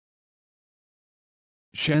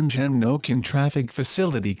Shenzhen Nokin Traffic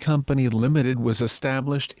Facility Company Limited was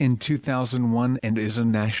established in 2001 and is a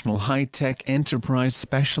national high-tech enterprise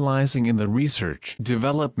specializing in the research,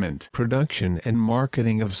 development, production and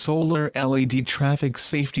marketing of solar LED traffic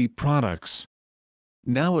safety products.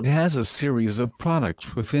 Now it has a series of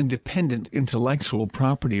products with independent intellectual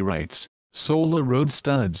property rights: solar road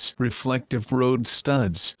studs, reflective road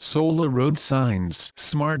studs, solar road signs,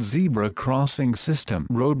 smart zebra crossing system,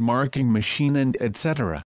 road marking machine and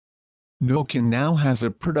etc. Nokin now has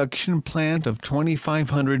a production plant of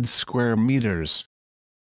 2,500 square meters.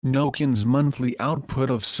 Nokin's monthly output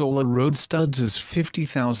of solar road studs is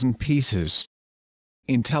 50,000 pieces.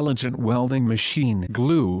 Intelligent welding machine,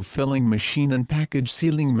 glue filling machine and package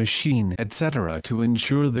sealing machine etc. to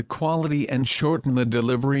ensure the quality and shorten the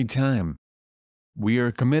delivery time. We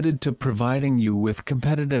are committed to providing you with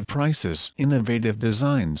competitive prices, innovative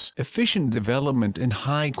designs, efficient development and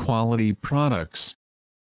high-quality products.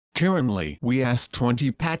 Currently, we have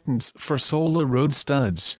 20 patents for solar road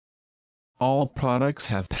studs. All products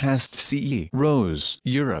have passed CE, RoHS,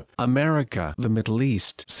 Europe, America, the Middle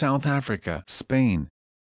East, South Africa, Spain.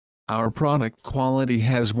 Our product quality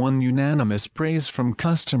has won unanimous praise from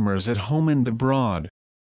customers at home and abroad.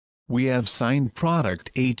 We have signed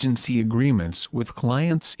product agency agreements with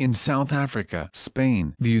clients in South Africa,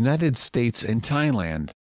 Spain, the United States and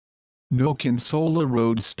Thailand. Nokin solar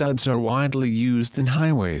road studs are widely used in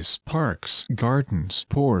highways, parks, gardens,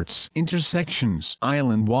 ports, intersections,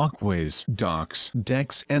 island walkways, docks,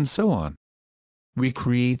 decks and so on. We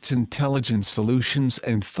create intelligent solutions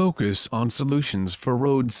and focus on solutions for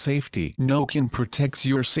road safety. Nokin protects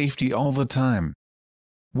your safety all the time.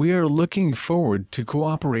 We are looking forward to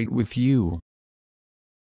cooperate with you.